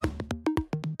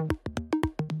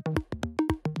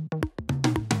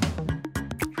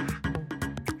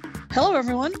Hello,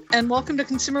 everyone, and welcome to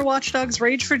Consumer Watchdog's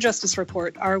Rage for Justice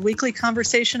Report, our weekly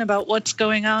conversation about what's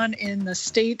going on in the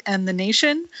state and the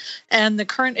nation and the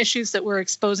current issues that we're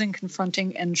exposing,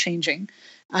 confronting, and changing.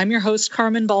 I'm your host,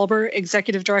 Carmen Balber,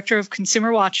 Executive Director of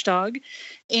Consumer Watchdog.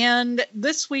 And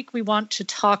this week, we want to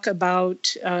talk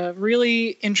about a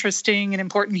really interesting and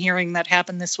important hearing that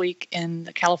happened this week in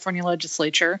the California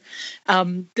legislature.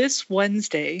 This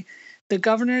Wednesday, the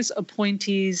governor's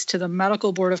appointees to the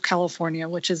Medical Board of California,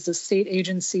 which is the state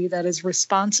agency that is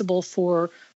responsible for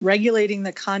regulating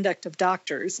the conduct of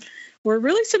doctors, were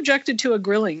really subjected to a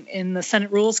grilling in the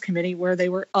Senate Rules Committee where they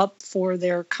were up for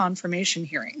their confirmation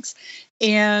hearings.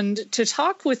 And to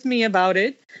talk with me about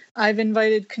it, I've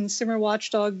invited Consumer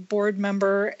Watchdog board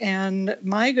member and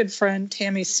my good friend,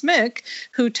 Tammy Smick,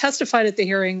 who testified at the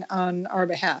hearing on our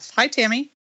behalf. Hi,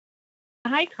 Tammy.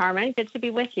 Hi, Carmen. Good to be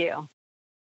with you.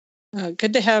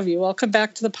 Good to have you. Welcome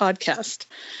back to the podcast.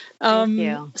 Thank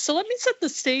you. So let me set the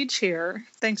stage here.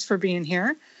 Thanks for being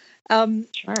here.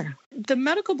 Sure. The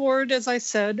medical board, as I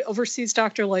said, oversees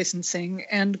doctor licensing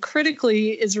and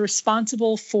critically is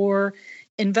responsible for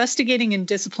investigating and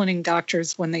disciplining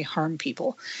doctors when they harm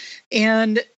people.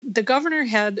 And the governor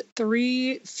had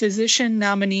 3 physician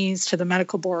nominees to the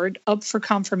medical board up for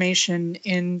confirmation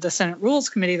in the Senate Rules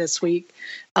Committee this week,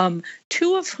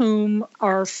 2 of whom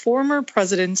are former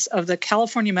presidents of the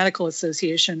California Medical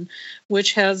Association,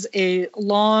 which has a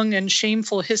long and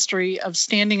shameful history of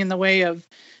standing in the way of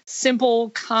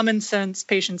simple, common sense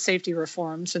patient safety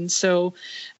reforms. And so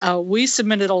we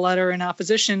submitted a letter in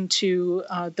opposition to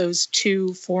those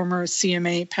 2 former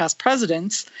CMA past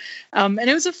presidents. And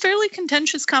it was a fairly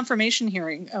contentious confirmation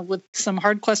hearing with some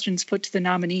hard questions put to the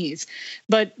nominees.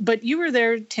 But you were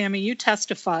there, Tammy, you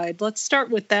testified. Let's start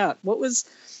with that. What was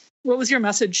your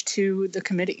message to the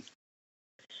committee?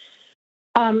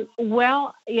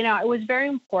 Well, it was very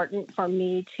important for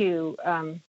me to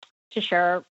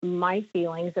share my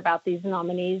feelings about these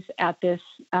nominees at this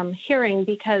hearing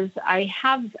because I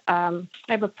have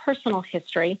a personal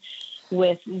history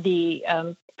with the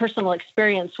personal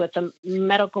experience with the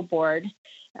medical board.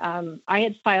 I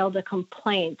had filed a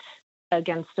complaint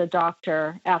against a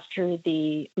doctor after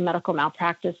the medical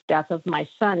malpractice death of my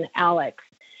son, Alex.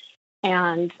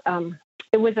 And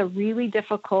it was a really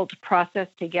difficult process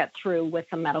to get through with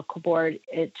the medical board.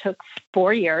 It took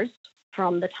 4 years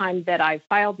from the time that I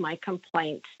filed my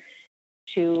complaint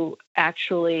to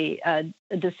actually a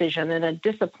decision and a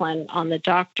discipline on the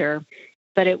doctor.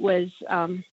 But it was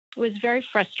very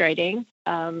frustrating.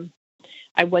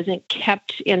 I wasn't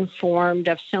kept informed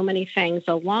of so many things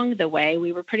along the way.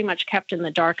 We were pretty much kept in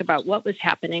the dark about what was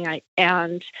happening.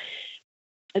 And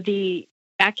the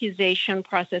accusation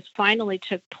process finally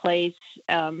took place.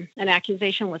 An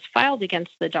accusation was filed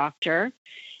against the doctor.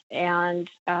 And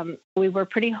we were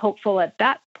pretty hopeful at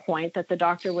that point that the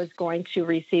doctor was going to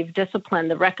receive discipline.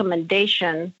 The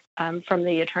recommendation from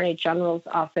the Attorney General's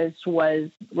office was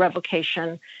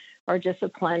revocation or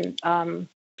discipline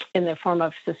in the form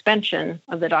of suspension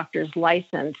of the doctor's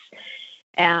license.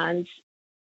 And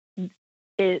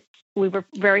we were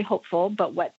very hopeful,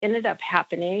 but what ended up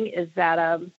happening is that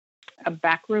a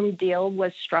backroom deal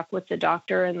was struck with the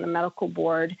doctor and the medical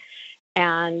board.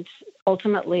 And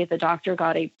ultimately, the doctor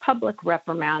got a public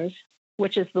reprimand,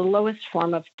 which is the lowest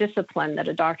form of discipline that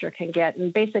a doctor can get.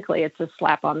 And basically, it's a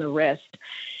slap on the wrist.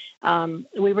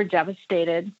 We were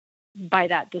devastated by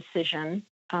that decision.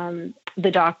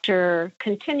 The doctor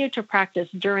continued to practice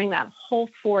during that whole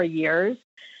 4 years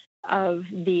of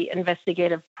the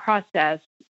investigative process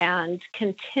and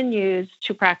continues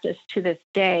to practice to this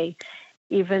day,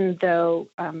 even though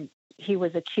he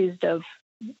was accused of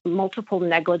multiple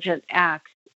negligent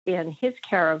acts in his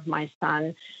care of my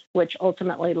son, which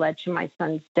ultimately led to my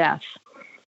son's death.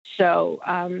 So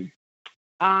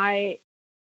I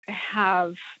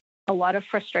have a lot of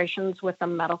frustrations with the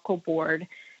medical board,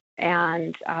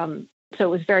 and so it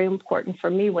was very important for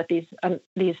me with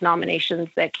these nominations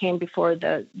that came before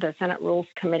the Senate Rules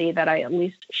Committee that I at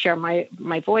least share my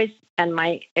voice and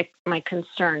my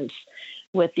concerns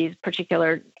with these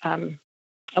particular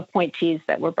appointees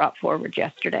that were brought forward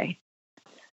yesterday.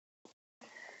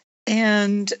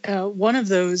 And one of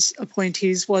those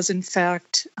appointees was, in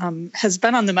fact, has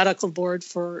been on the medical board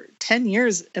for 10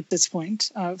 years at this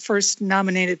point, first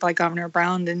nominated by Governor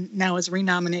Brown and now is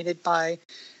renominated by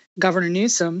Governor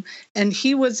Newsom. And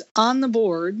he was on the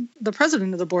board, the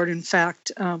president of the board, in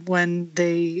fact, when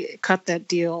they cut that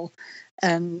deal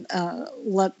and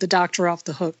let the doctor off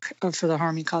the hook for the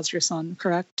harm he caused your son,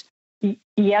 correct?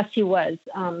 Yes, he was.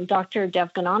 Dr.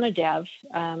 Dev Gananadev,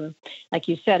 like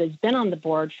you said, has been on the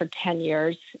board for 10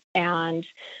 years and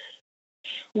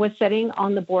was sitting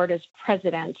on the board as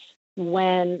president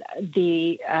when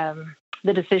the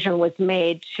decision was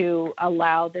made to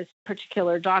allow this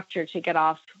particular doctor to get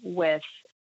off with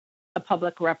a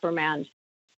public reprimand.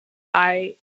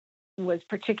 I was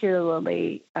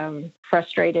particularly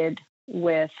frustrated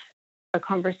with a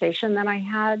conversation that I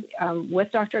had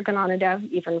with Dr.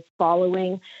 Gnanadev, even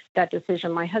following that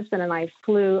decision. My husband and I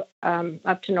flew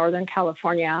up to Northern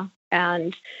California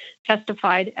and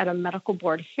testified at a medical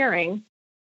board hearing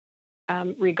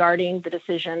regarding the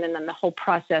decision and then the whole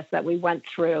process that we went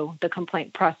through, the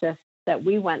complaint process that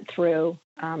we went through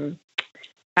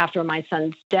after my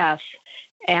son's death.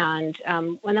 And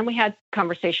then we had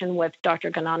conversation with Dr.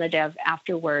 Gnanadev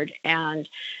afterward, and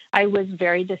I was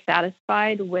very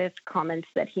dissatisfied with comments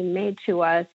that he made to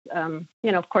us.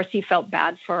 Of course, he felt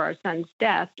bad for our son's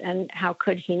death, and how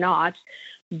could he not?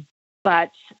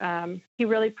 But he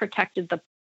really protected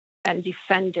and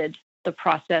defended the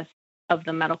process of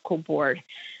the medical board.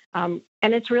 And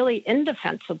it's really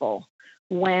indefensible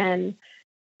when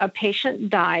a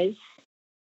patient dies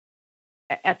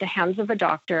at the hands of a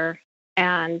doctor,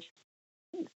 and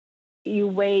you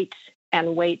wait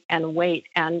and wait and wait,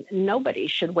 and nobody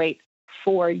should wait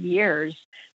 4 years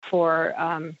for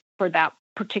that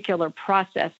particular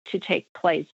process to take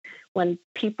place when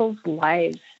people's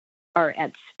lives are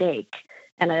at stake.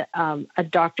 And a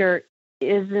doctor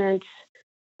isn't.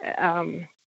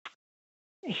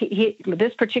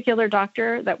 This particular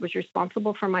doctor that was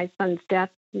responsible for my son's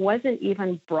death wasn't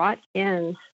even brought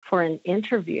in for an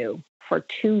interview for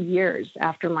 2 years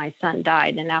after my son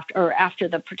died, and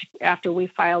after we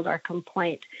filed our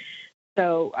complaint.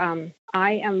 So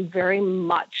I am very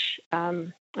much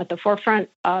at the forefront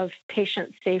of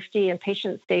patient safety and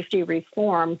patient safety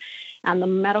reform, and the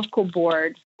medical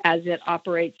board, as it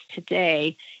operates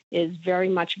today, is very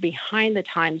much behind the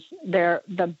times.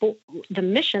 The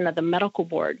mission of the medical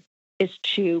board is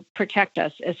to protect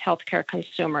us as healthcare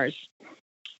consumers.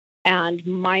 And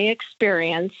my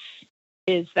experience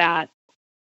is that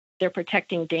they're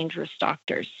protecting dangerous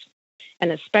doctors.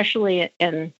 And especially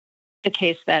in the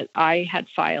case that I had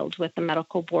filed with the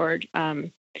medical board,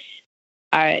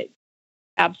 I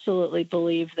absolutely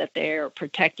believe that they are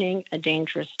protecting a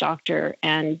dangerous doctor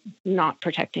and not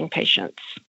protecting patients.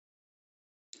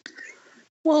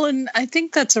 Well, and I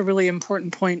think that's a really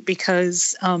important point,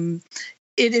 because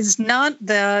it is not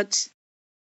that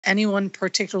anyone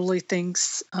particularly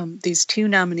thinks these two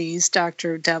nominees,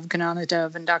 Dr. Dev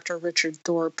Gnanadev and Dr. Richard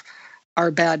Thorpe,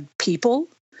 are bad people.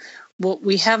 What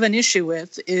we have an issue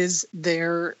with is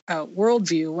their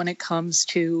worldview when it comes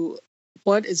to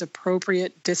what is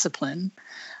appropriate discipline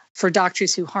for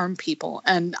doctors who harm people.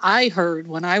 And I heard,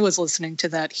 when I was listening to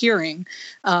that hearing,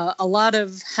 a lot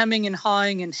of hemming and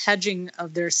hawing and hedging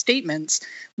of their statements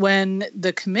when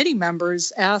the committee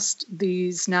members asked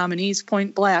these nominees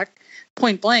point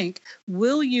blank,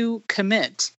 will you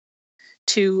commit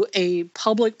to a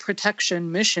public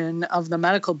protection mission of the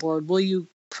medical board? Will you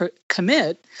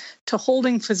commit to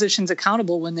holding physicians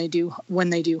accountable when they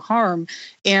do harm?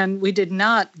 And we did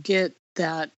not get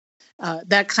that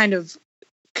kind of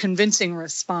convincing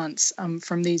response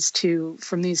from these two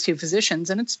physicians,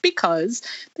 and it's because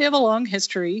they have a long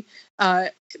history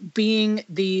being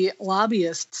the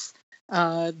lobbyists,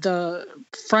 the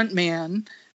front man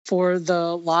for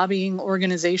the lobbying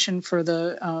organization for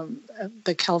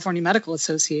the California Medical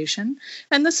Association.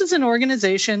 And this is an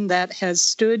organization that has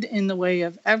stood in the way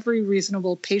of every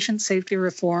reasonable patient safety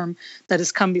reform that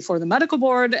has come before the medical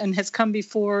board and has come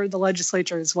before the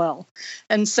legislature as well.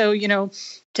 And so,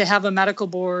 to have a medical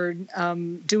board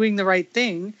doing the right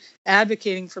thing,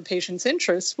 advocating for patients'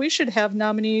 interests, we should have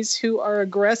nominees who are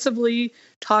aggressively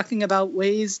talking about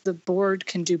ways the board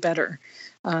can do better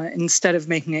instead of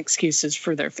making excuses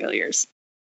for their failures.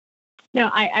 No,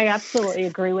 I absolutely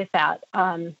agree with that.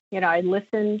 I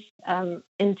listened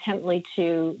intently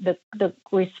to the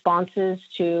responses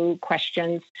to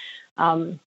questions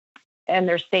and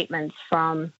their statements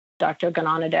from Dr.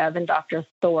 Gnanadev and Dr.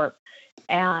 Thorpe.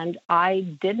 And I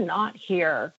did not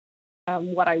hear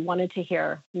what I wanted to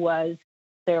hear was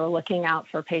they were looking out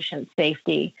for patient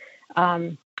safety.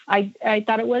 I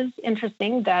thought it was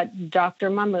interesting that Dr.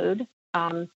 Mahmood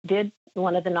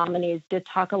one of the nominees did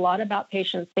talk a lot about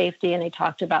patient safety, and he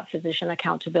talked about physician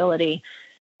accountability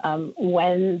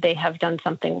when they have done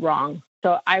something wrong.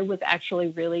 So I was actually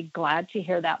really glad to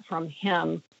hear that from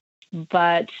him.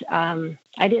 But I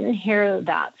didn't hear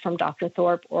that from Dr.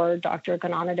 Thorpe or Dr.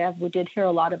 Gnanadev. We did hear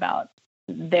a lot about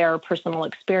their personal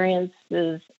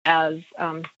experiences as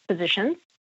physicians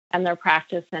and their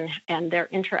practice and their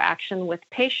interaction with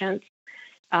patients.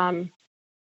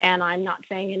 And I'm not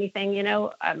saying anything,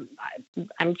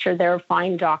 I'm sure they're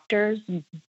fine doctors,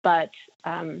 but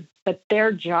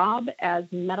their job as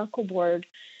medical board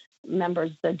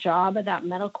members, the job of that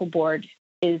medical board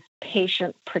is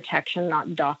patient protection,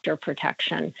 not doctor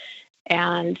protection.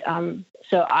 And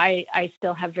so I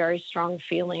still have very strong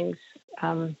feelings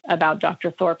about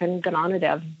Dr. Thorpe and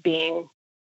Gonadiev being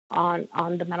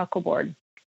on the medical board.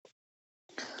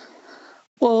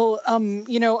 Well,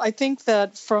 I think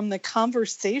that from the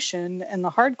conversation and the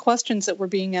hard questions that were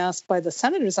being asked by the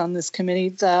senators on this committee,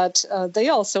 that they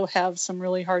also have some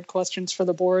really hard questions for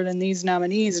the board and these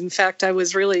nominees. In fact, it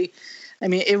was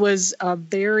a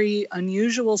very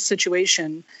unusual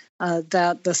situation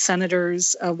that the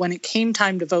senators, when it came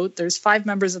time to vote, there's 5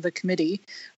 members of the committee,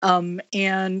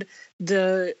 and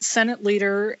the Senate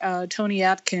leader, Tony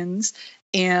Atkins,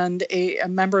 and a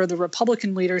member of the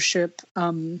Republican leadership,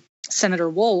 Senator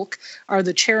Wolk, are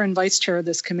the chair and vice chair of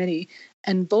this committee,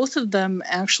 and both of them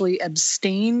actually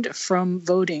abstained from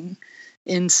voting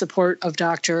in support of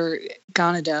Dr.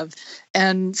 Gonadiev.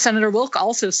 And Senator Wolk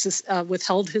also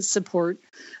withheld his support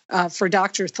for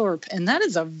Dr. Thorpe. And that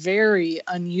is a very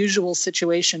unusual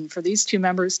situation for these 2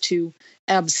 members to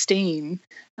abstain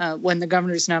when the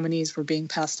governor's nominees were being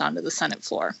passed on to the Senate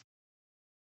floor.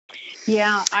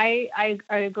 Yeah, I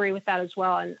agree with that as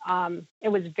well. And it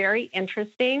was very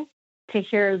interesting to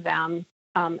hear them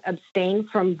abstain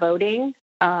from voting,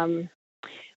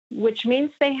 which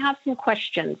means they have some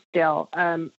questions still.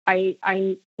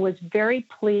 I was very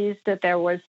pleased that there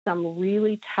was some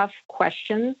really tough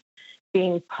questions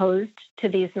being posed to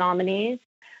these nominees.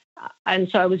 And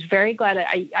so I was very glad.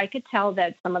 I could tell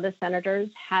that some of the senators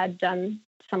had done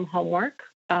some homework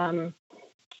and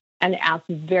asked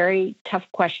very tough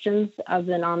questions of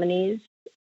the nominees.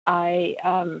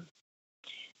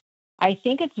 I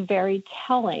think it's very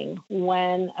telling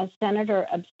when a senator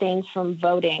abstains from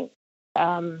voting.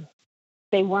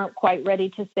 They weren't quite ready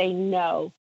to say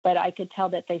no, but I could tell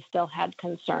that they still had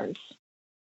concerns.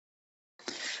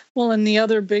 Well, and the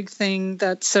other big thing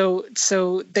that so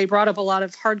they brought up a lot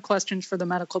of hard questions for the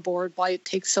medical board, why it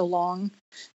takes so long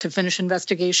to finish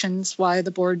investigations, why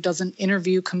the board doesn't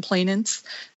interview complainants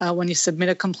when you submit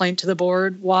a complaint to the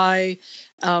board, why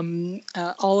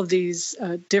all of these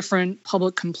different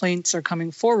public complaints are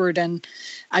coming forward. And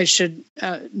I should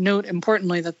note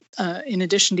importantly that in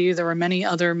addition to you, there were many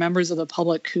other members of the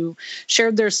public who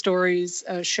shared their stories,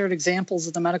 shared examples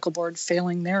of the medical board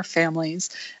failing their families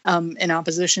in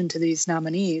opposition to these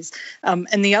nominees.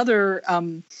 And the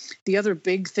other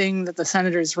big thing that the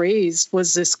senators raised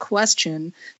was this question,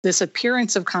 this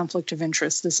appearance of conflict of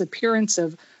interest, this appearance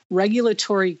of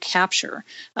regulatory capture,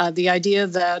 the idea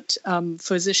that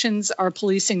physicians are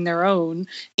policing their own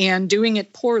and doing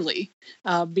it poorly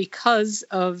because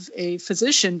of a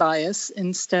physician bias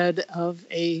instead of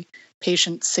a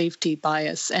patient safety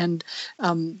bias. And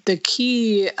the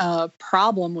key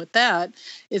problem with that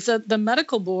is that the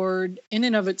medical board in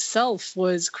and of itself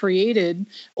was created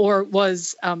or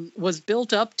was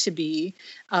built up to be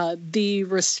the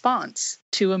response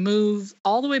to a move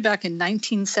all the way back in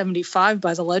 1975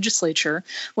 by the legislature,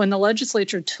 when the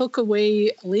legislature took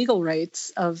away legal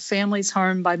rights of families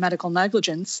harmed by medical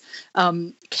negligence,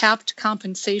 capped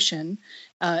compensation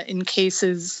in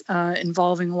cases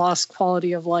involving lost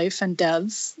quality of life and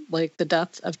deaths, like the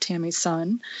death of Tammy's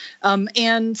son,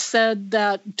 and said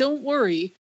that, don't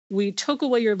worry, we took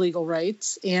away your legal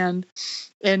rights and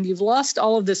you've lost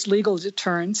all of this legal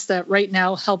deterrence that right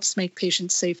now helps make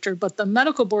patients safer, but the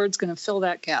medical board's going to fill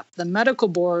that gap. The medical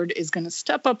board is going to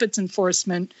step up its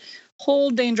enforcement,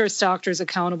 hold dangerous doctors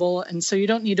accountable, and so you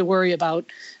don't need to worry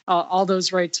about all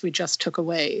those rights we just took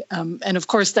away. And of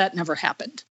course, that never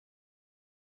happened.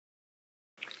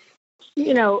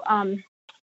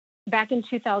 Back in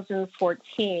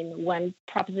 2014, when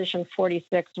Proposition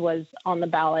 46 was on the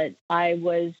ballot, I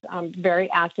was very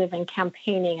active in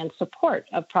campaigning in support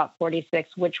of Prop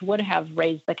 46, which would have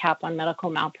raised the cap on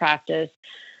medical malpractice,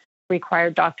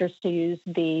 required doctors to use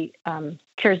the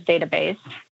CARES database,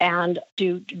 and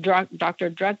do drug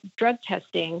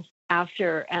testing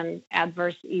after an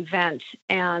adverse event.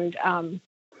 And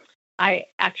I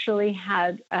actually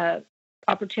had an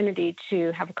opportunity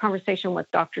to have a conversation with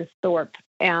Dr. Thorpe,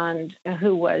 and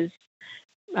who was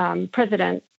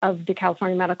president of the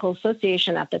California Medical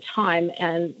Association at the time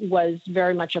and was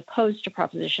very much opposed to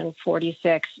Proposition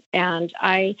 46. And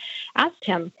I asked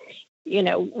him,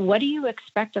 what do you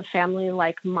expect a family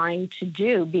like mine to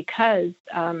do? Because,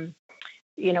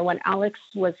 when Alex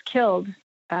was killed,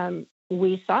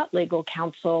 we sought legal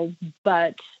counsel,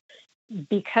 but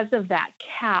because of that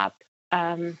cap,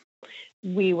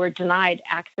 we were denied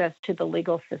access to the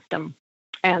legal system.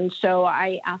 And so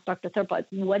I asked Dr. Thorpe,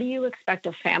 what do you expect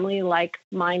a family like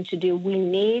mine to do? We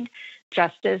need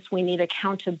justice. We need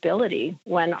accountability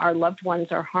when our loved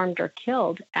ones are harmed or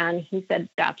killed. And he said,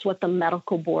 that's what the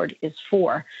medical board is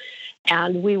for.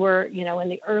 And we were, in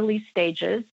the early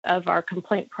stages of our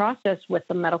complaint process with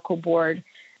the medical board.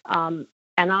 And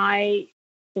I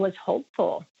was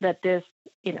hopeful that this,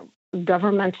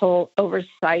 governmental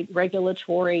oversight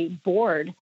regulatory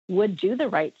board would do the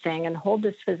right thing and hold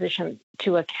this physician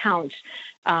to account.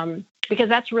 Because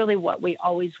that's really what we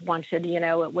always wanted.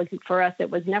 It was, for us, it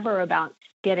was never about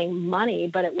getting money,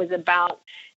 but it was about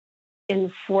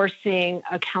enforcing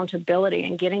accountability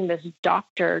and getting this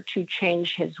doctor to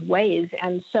change his ways.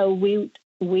 And so we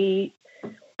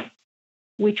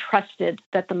trusted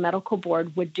that the medical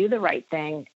board would do the right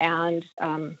thing and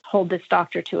hold this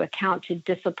doctor to account, to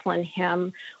discipline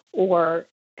him or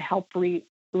help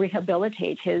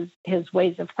rehabilitate his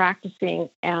ways of practicing.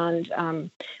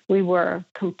 And we were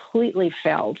completely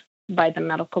failed by the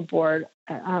medical board.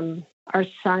 Our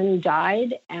son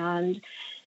died, and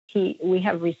we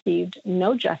have received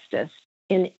no justice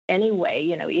in any way,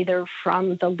 either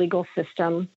from the legal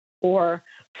system or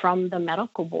from the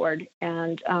medical board.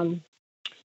 And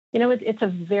it's a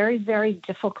very, very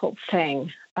difficult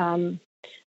thing.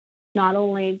 Not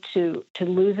only to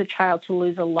lose a child, to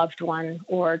lose a loved one,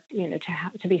 or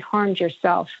to be harmed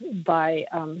yourself by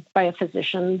a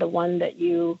physician, the one that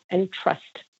you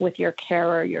entrust with your care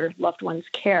or your loved one's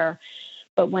care,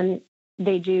 but when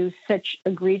they do such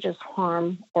egregious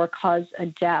harm or cause a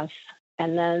death,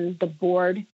 and then the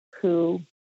board who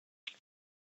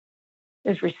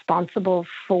is responsible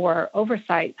for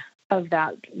oversight of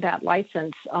that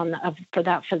license for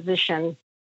that physician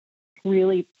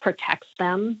really protects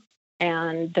them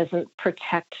and doesn't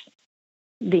protect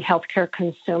the healthcare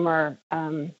consumer,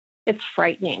 it's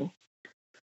frightening.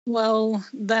 Well,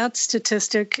 that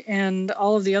statistic and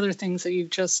all of the other things that you've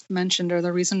just mentioned are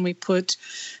the reason we put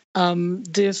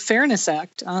the Fairness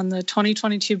Act on the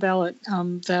 2022 ballot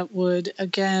that would,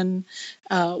 again,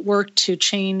 work to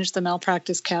change the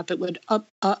malpractice cap. It would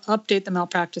update the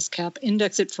malpractice cap,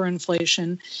 index it for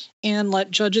inflation, and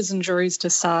let judges and juries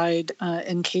decide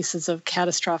in cases of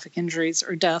catastrophic injuries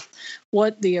or death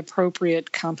what the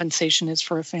appropriate compensation is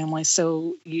for a family.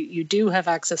 So you do have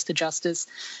access to justice,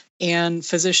 and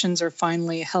physicians are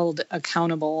finally held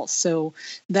accountable. So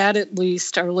that, at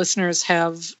least, our listeners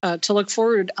have to look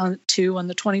forward to on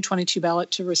the 2022 ballot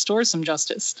to restore some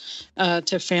justice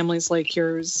to families like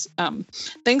yours.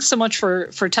 Thanks so much for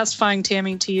testifying,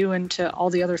 Tammy, to you and to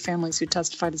all the other families who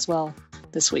testified as well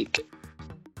this week.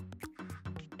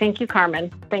 Thank you,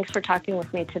 Carmen. Thanks for talking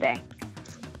with me today.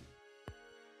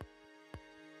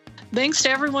 Thanks to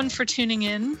everyone for tuning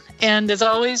in. And as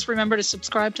always, remember to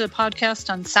subscribe to the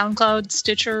podcast on SoundCloud,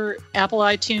 Stitcher, Apple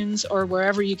iTunes, or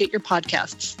wherever you get your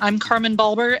podcasts. I'm Carmen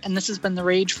Balber, and this has been the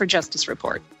Rage for Justice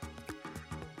Report.